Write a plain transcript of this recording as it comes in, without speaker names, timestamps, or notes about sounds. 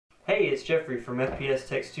Hey, it's Jeffrey from FPS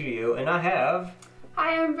Tech Studio, and I have...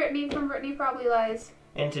 Hi, I'm Brittney from Brittney Probably Lies.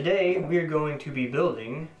 And today we're going to be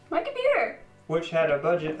building... my computer! Which had a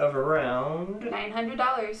budget of around...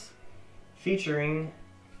 $900. Featuring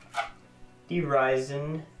the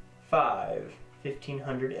Ryzen 5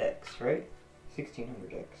 1500X, right?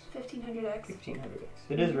 1600X. 1500X. 1500X.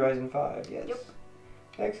 It is Ryzen 5, yes. Yep.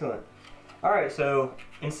 Excellent. Alright, so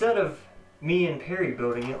instead of me and Perry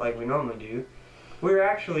building it like we normally do, we're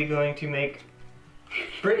actually going to make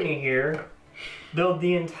Brittney here build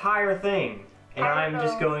the entire thing. And I'm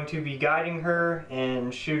just going to be guiding her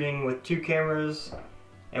and shooting with 2 cameras,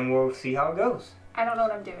 and we'll see how it goes. I don't know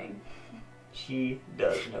what I'm doing. She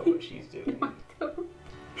does know what she's doing. No, I don't.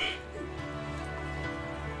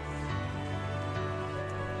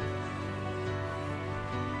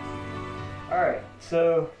 Alright,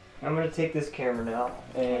 so I'm going to take this camera now,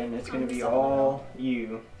 and it's going to be all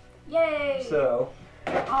you. Yay! So,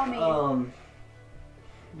 all me.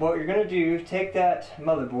 what you're going to do, take that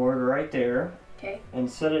motherboard right there, okay, and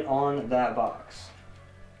set it on that box.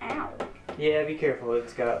 Ow. Yeah, be careful,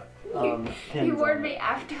 it's got pins You warned on me it.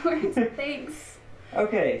 afterwards, thanks.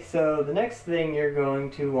 Okay, so the next thing you're going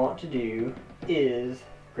to want to do is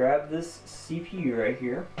grab this CPU right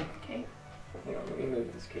here. Okay. Hang on, let me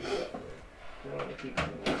move this case up. I don't want to keep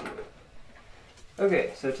moving to it.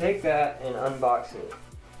 Okay, so take that and unbox it.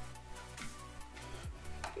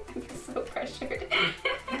 I'm so pressured.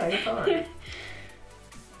 No, you're fine.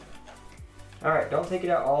 Alright, don't take it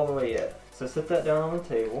out all the way yet. So set that down on the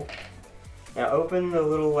table. Now open the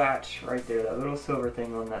little latch right there, that little silver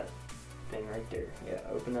thing on that thing right there. Yeah,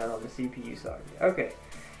 open that on the CPU socket. Okay,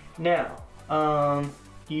 now,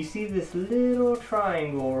 do you see this little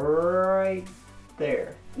triangle right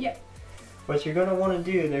there? Yep. What you're going to want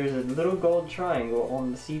to do, there's a little gold triangle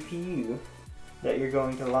on the CPU that you're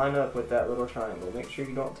going to line up with that little triangle. Make sure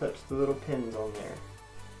you don't touch the little pins on there.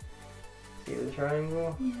 See the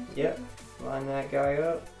triangle? Yeah. Yep. Line that guy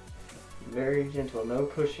up. Very gentle, no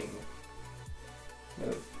pushing.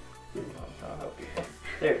 Nope. I'll help you.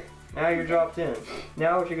 There. Now you're dropped in.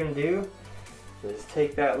 Now what you're going to do is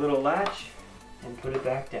take that little latch and put it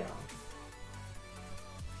back down.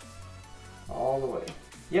 All the way.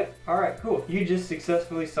 Yep. Alright, cool. You just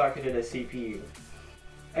successfully socketed a CPU.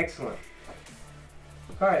 Excellent.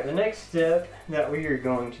 Alright, the next step that we are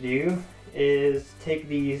going to do is take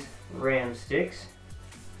these RAM sticks.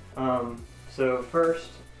 So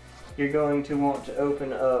first, you're going to want to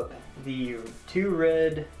open up the 2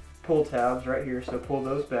 red pull tabs right here, so pull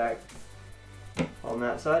those back on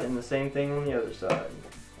that side, and the same thing on the other side.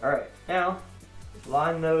 Alright, now,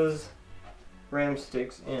 line those RAM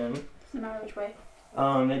sticks in. Doesn't matter which way.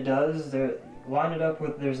 It does. Line it up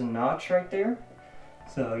with, there's a notch right there.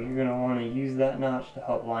 So you're going to want to use that notch to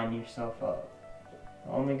help line yourself up.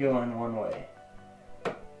 Only go in one way.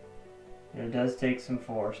 It does take some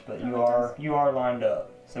force, but you are lined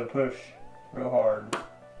up. So push real hard.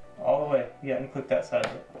 All the way. Yeah, and click that side.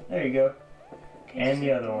 There you go. Okay, and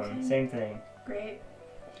the other one. Same thing. Great.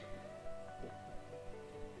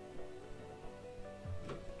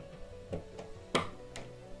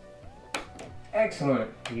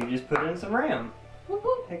 Excellent. You just put in some RAM. Whoop,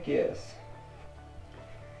 whoop. Heck yes.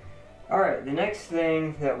 Alright, the next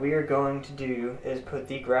thing that we are going to do is put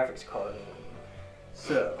the graphics card in.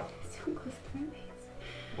 So, So close to my face.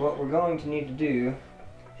 what we're going to need to do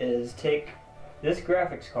is take this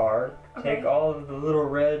graphics card, Okay. take all of the little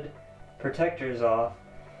red protectors off,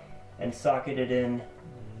 and socket it in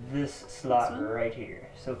this slot right here.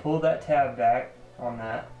 So pull that tab back on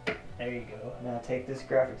that. There you go. Now take this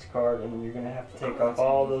graphics card and you're going to have to take off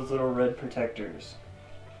all those little red protectors.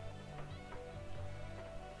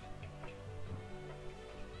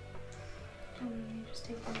 Just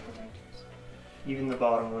take the protectors. Even the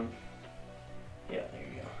bottom one. Yeah, there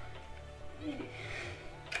you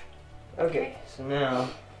go. Okay, so now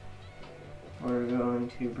we're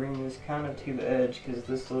going to bring this kind of to the edge because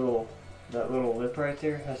that little lip right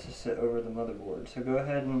there has to sit over the motherboard. So go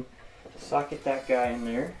ahead and socket that guy in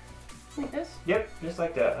there. Like this? Yep, just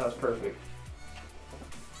like that. That was perfect.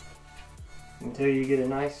 Until you get a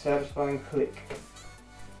nice satisfying click.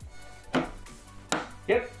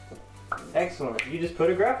 Yep. Excellent. You just put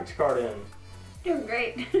a graphics card in. Doing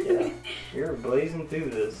great. Yeah, you're blazing through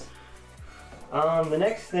this. The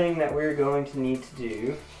next thing that we're going to need to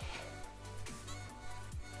do.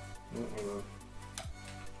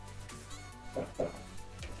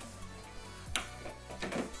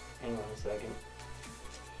 Hang on a second.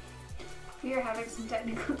 We are having some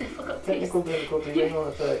technical difficulties. Technical difficulties, hang on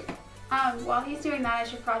a sec. While he's doing that, I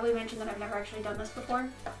should probably mention that I've never actually done this before.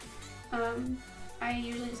 I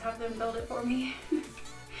usually just have them build it for me.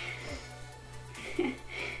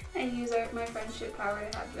 shit power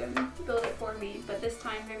to have them build it for me, but this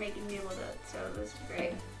time they're making me able to, so this is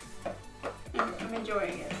great. I'm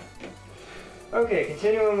enjoying it. Okay,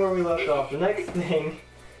 continuing where we left off, the next thing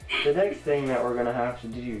that we're gonna have to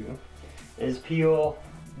do is peel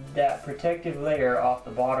that protective layer off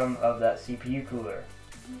the bottom of that CPU cooler.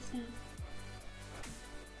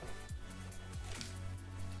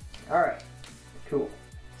 Alright, cool.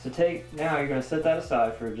 So now you're gonna set that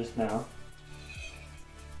aside for just now.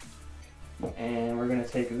 And we're gonna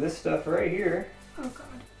take this stuff right here. Oh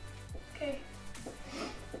god. Okay.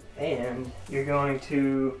 And you're going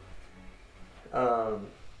to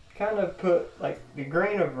kind of put like the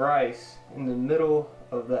grain of rice in the middle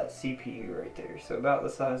of that CPU right there. So about the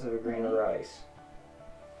size of a grain of rice.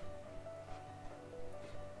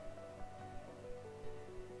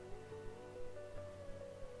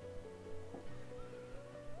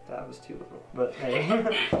 That was too little, but hey,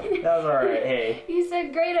 that was alright, hey. You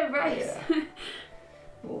said grain of rice. Yeah.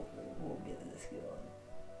 We'll get this going.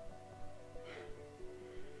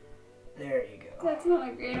 There you go. That's not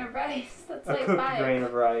a grain of rice. That's A like cooked 5. grain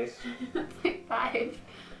of rice. That's like 5.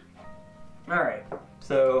 Alright,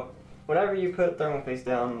 so whenever you put thermal paste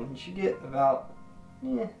down, you should get about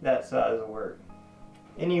that size of work.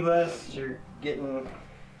 Any less, you're getting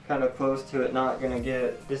kind of close to it not going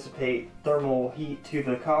to dissipate thermal heat to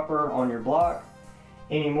the copper on your block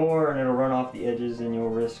anymore, and it'll run off the edges and you'll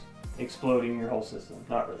risk exploding your whole system.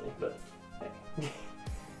 Not really, but hey.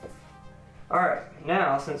 Alright,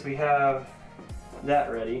 now since we have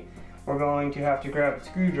that ready, we're going to have to grab a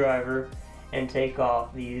screwdriver and take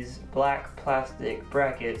off these black plastic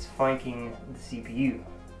brackets flanking the CPU.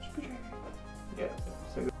 Yeah.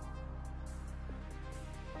 So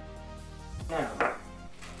now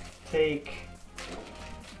take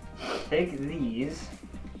these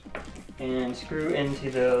and screw into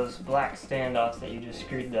those black standoffs that you just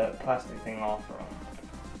screwed that plastic thing off from.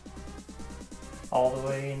 All the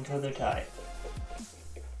way until they're tight.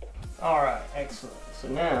 Alright, excellent. So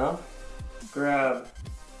now, grab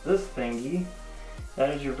this thingy.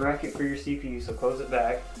 That is your bracket for your CPU, so close it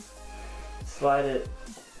back. Slide it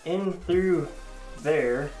in through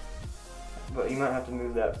there, but you might have to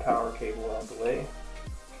move that power cable out of the way.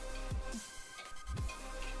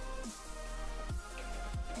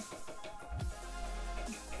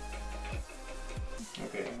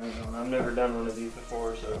 Okay, hang on. I've never done one of these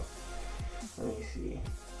before, so let me see.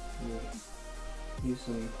 Let me use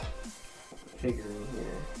some figuring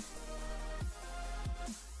here.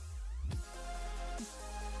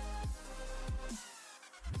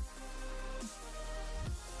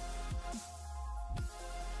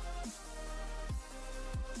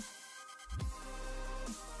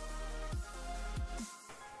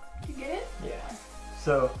 Did you get it? Yeah.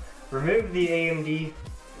 So remove the AMD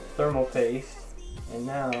thermal paste, and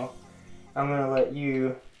now I'm going to let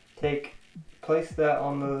you place that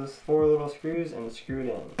on those 4 little screws and screw it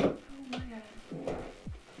in. Oh my god.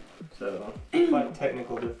 So, slight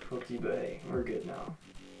technical difficulty, but hey, we're good now.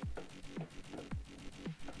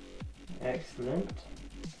 Excellent.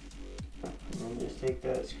 And then just take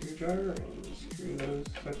that screwdriver and screw those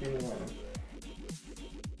suckers in.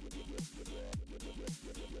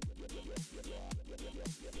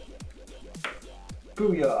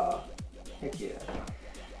 Booyah! Heck yeah.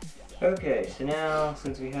 Okay, so now,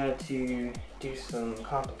 since we had to do some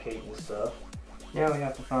complicated stuff, now we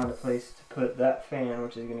have to find a place to put that fan,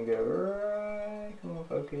 which is going to go right, come on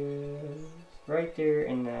focus, right there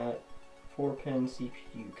in that 4-pin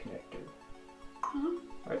CPU connector. Huh?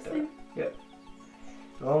 Right there. Yep.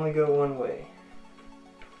 It'll only go one way.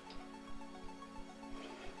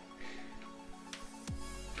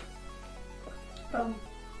 Boom.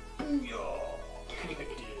 Connected.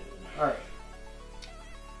 Alright.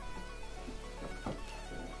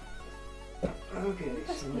 Okay,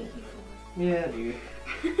 so yeah, dude.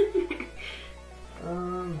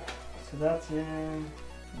 So that's in.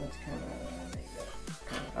 Let's kind of make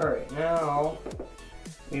that. All right, now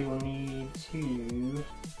we will need to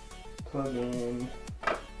plug in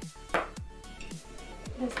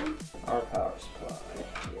our power supply.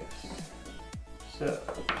 Yes. So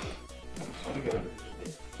we go a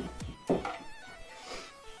bit.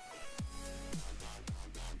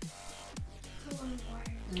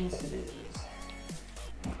 Yes, it is.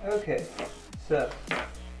 Okay, so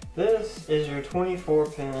this is your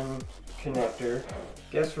 24-pin connector.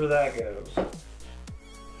 Guess where that goes?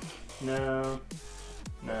 No.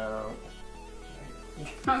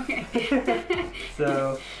 Okay.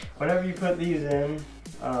 So, whenever you put these in,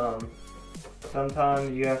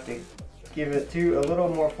 sometimes you have to give it a little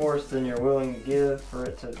more force than you're willing to give for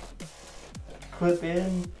it to clip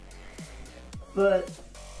in. But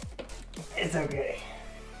It's okay.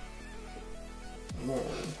 And then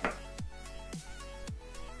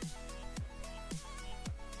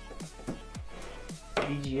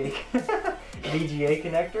VGA VGA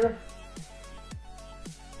connector.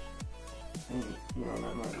 No,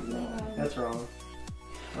 that might be wrong. That's wrong.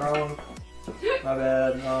 Wrong. My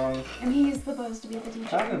bad. Wrong. And he's supposed to be the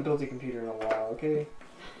teacher. I haven't built a computer in a while. Okay.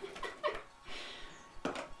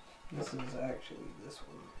 This is actually this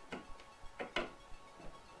one.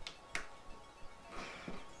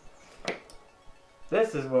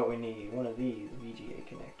 This is what we need. One of these VGA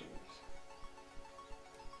connectors.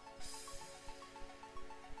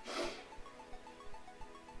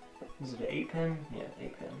 Is it an 8-pin? Yeah,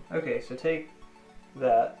 8-pin. Okay, so take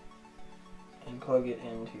that and plug it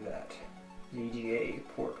into that VGA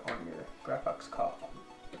port on your graphics card.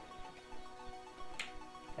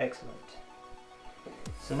 Excellent.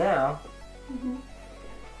 So now,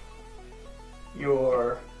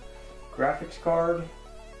 your graphics card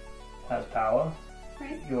has power.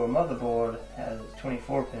 Right. Your motherboard has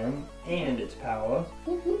 24-pin and its power.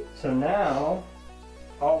 So now,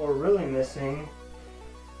 all we're really missing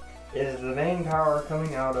is the main power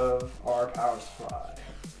coming out of our power supply.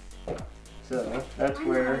 So that's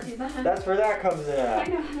where that comes in I at.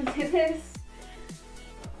 know how to do this.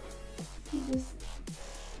 You just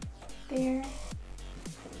there.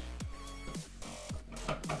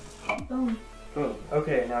 Boom. Boom.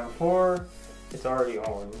 Okay, now before it's already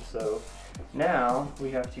on, so now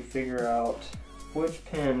we have to figure out which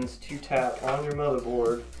pins to tap on your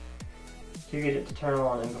motherboard to get it to turn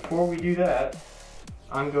on. And before we do that,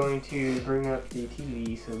 I'm going to bring up the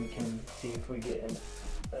TV so we can see if we get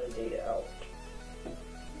data out.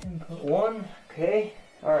 Input 1, okay.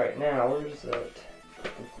 Alright, now where's that?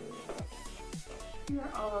 You're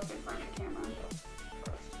all up in front of the camera.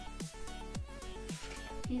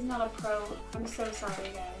 He's not a pro. I'm so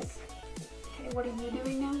sorry, guys. Okay, what are you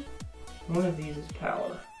doing now? One of these is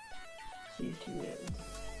power. These two ends.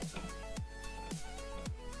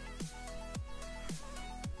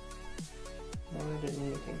 Why didn't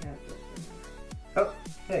anything happen? Oh,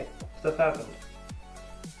 hey, stuff happened.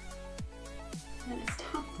 And then it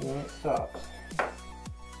stopped. And then it stops.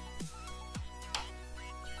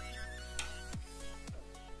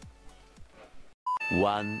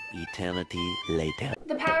 One eternity later.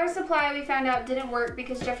 The power supply we found out didn't work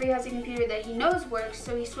because Jeffrey has a computer that he knows works,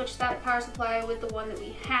 so he switched that power supply with the one that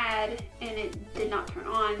we had and it did not turn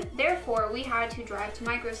on. Therefore, we had to drive to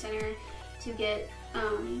Micro Center to get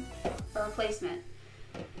a replacement.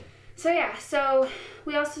 So yeah, so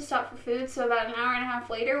we also stopped for food, so about an hour and a half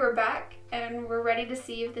later we're back and we're ready to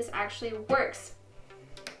see if this actually works.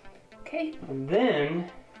 Okay. And then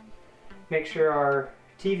make sure our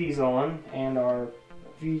TV's on and our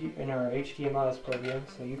HDMI is plugged in.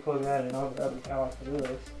 So you plug that in, I'll grab the power for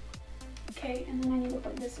this. Okay, and then I need to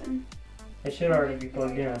plug this in. It should already be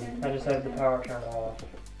plugged in. I just had the power turned off.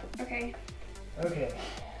 Okay. Okay.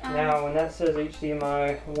 Now when that says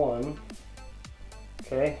HDMI 1,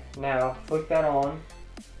 okay, now flick that on,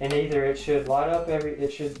 and either it should light up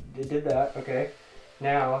it did that, okay.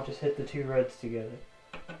 Now just hit the two reds together.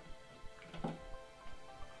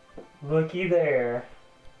 Looky there.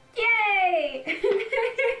 Yay!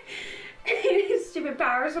 Stupid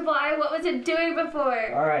power supply, what was it doing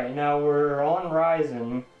before? Alright, now we're on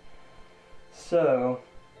Ryzen, so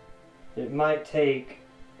it might take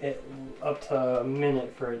it up to a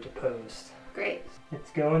minute for it to post. Great.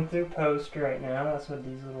 It's going through post right now. That's what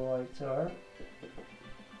these little lights are.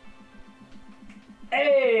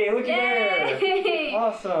 Hey, looky there!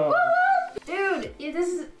 Awesome. Woo! Dude,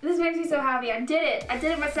 this makes me so happy. I did it. I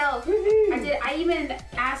did it myself. Woo-hoo. I did. I even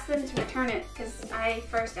asked them to return it because I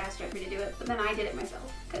first asked Jeffrey to do it, but then I did it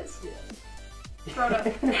myself because grown up.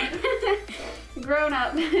 Grown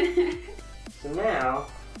up. So now,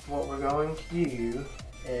 what we're going to do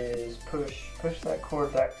is push that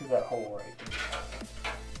cord back through that hole right there.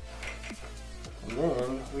 And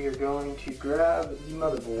then we are going to grab the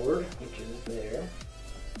motherboard, which is there.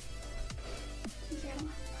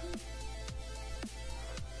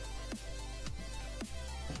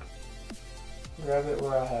 Grab it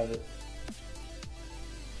where I have it.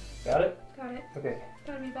 Got it? Got it. Okay.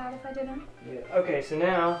 That would be bad if I didn't. Yeah. Okay, so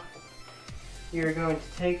now you're going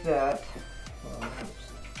to take that.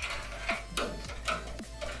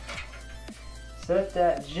 Set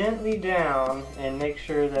that gently down and make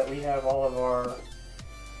sure that we have all of our...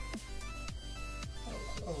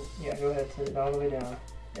 Oh, yeah, go ahead, set it all the way down.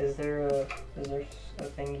 Is there a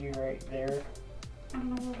thingy right there? I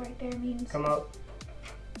don't know what right there means. Come up.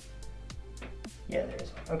 Yeah, there is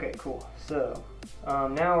one. Okay, cool. So,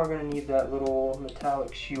 Now we're going to need that little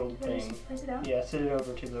metallic shield thing. Press it out? Yeah, sit it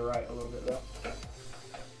over to the right a little bit though.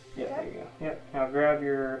 Yeah, there you go. Yep. Now grab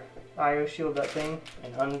your IO shield, that thing,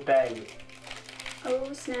 and unbag it.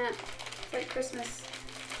 Oh snap. It's like Christmas.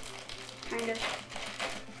 Kind of.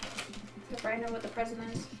 Except for I know what the present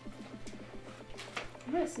is.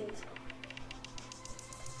 I'm gonna sneeze.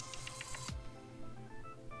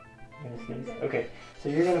 You're gonna sneeze? Okay, so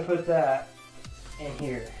you're going to put that in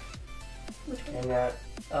here. Which one? And that,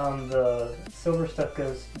 the silver stuff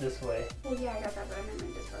goes this way. Oh yeah, I got that, but I meant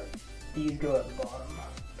like this part. These go at the bottom.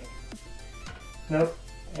 Nope,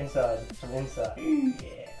 inside, from inside.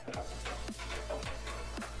 Yeah.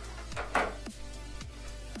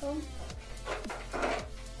 Oh.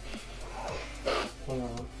 Hang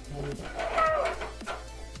on.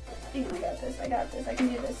 I got this, I got this, I can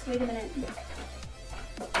do this. Wait a minute.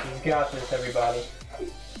 He's got this, everybody.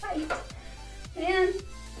 Shite. Man.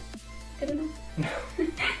 Good enough.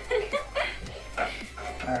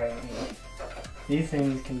 Alright, these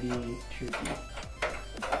things can be tricky.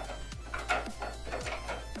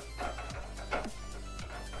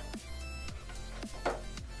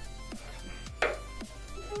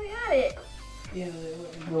 Oh, we got it. Yeah,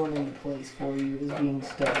 they're going into place for you as being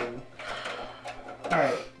stubborn.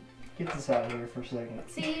 Alright, get this out of here for a second.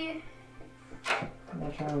 Let's see. I'm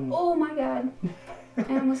not trying. Oh my god.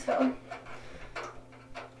 I almost fell.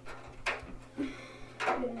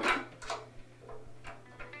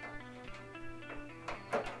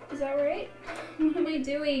 Is that right? What am I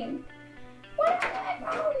doing? What am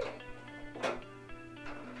I doing?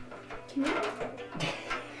 Can you?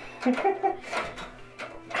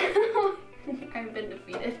 I've been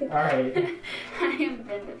defeated. Alright. I have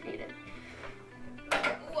been defeated.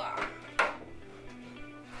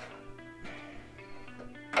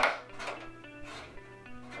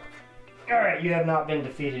 Alright, you have not been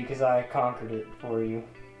defeated because I conquered it for you.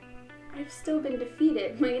 I've still been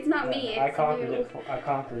defeated. Like, it's not me. It's I conquered you.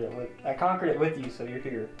 I conquered it with you, so you're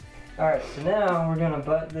here. Alright, so now we're gonna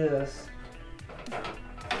butt this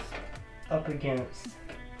up against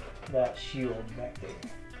that shield back there.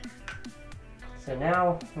 So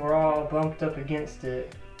now we're all bumped up against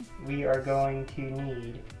it. We are going to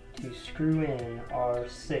need to screw in our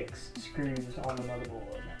 6 screws on the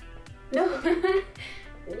motherboard. No.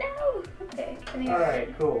 No. Okay.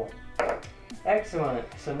 Alright, cool. Excellent.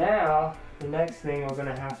 So now the next thing we're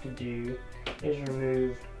gonna have to do is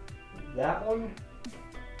remove that one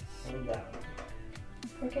and that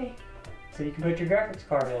one. Okay. So you can put your graphics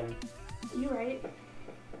card in. You're right.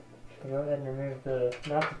 So go ahead and remove the,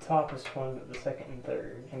 not the toppest one, but the second and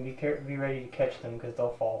third. And be ready to catch them because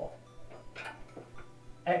they'll fall.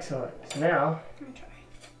 Excellent. So now, I'm gonna try.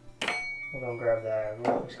 we're gonna grab that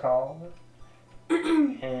graphics card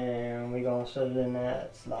and we're gonna set it in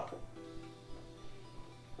that slot.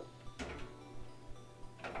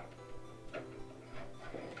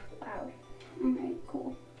 Wow. Alright,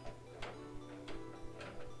 cool.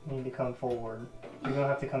 You need to come forward. You're gonna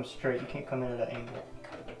have to come straight. You can't come in at an angle.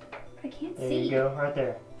 I can't There see. you go, right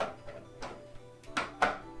there.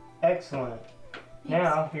 Excellent. Yes.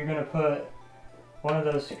 Now you're gonna put one of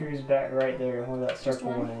those screws back right there where that circle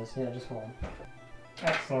one? one is. Yeah, just one.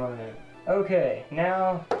 Excellent. Okay,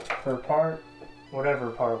 now for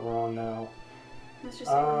whatever part we're on now, Let's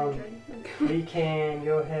just say 100. we can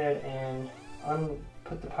go ahead and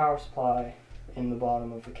put the power supply in the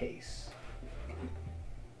bottom of the case.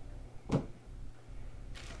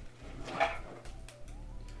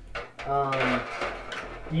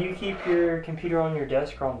 You keep your computer on your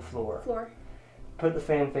desk or on the floor? Floor. Put the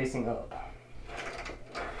fan facing up.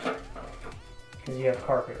 Because you have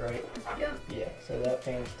carpet, right? Yep. Yeah, so that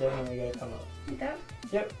fan's definitely going to come up. Like that?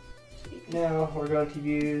 Yep. Sweet. Now we're going to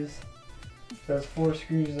use those 4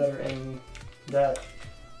 screws that are in that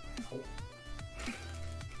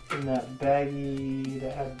baggie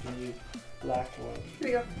that had the black one. Here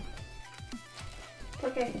we go.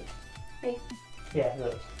 Okay. Hey. Yeah,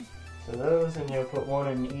 those. So those, and you'll put one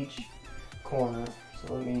in each corner.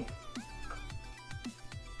 So let me.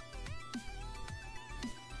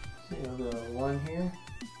 So you'll go one here.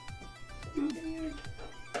 Okay.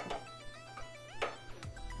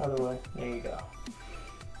 Other way. There you go.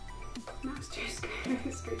 Master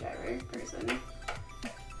screwdriver person.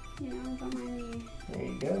 You know, don't mind me. There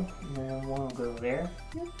you go. And then one will go there.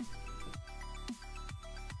 Yep.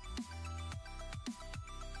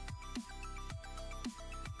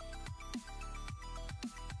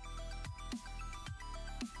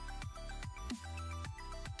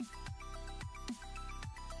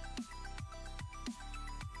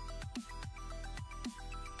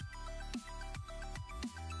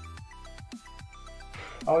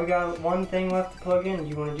 Oh, we got one thing left to plug in. Do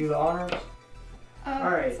you want to do the honors?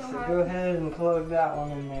 Alright, so go ahead and plug that one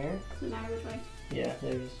in there. Does it matter which way? Yeah,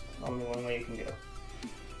 there's only one way you can go.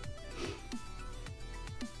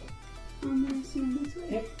 I'm gonna assume this way.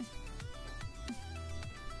 Yep.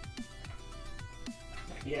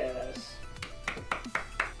 Yes.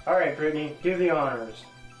 Alright, Brittney, do the honors.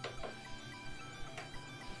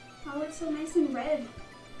 Oh, it's so nice and red.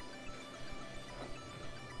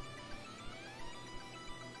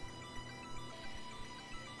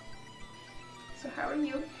 So how are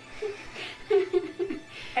you?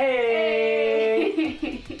 Hey!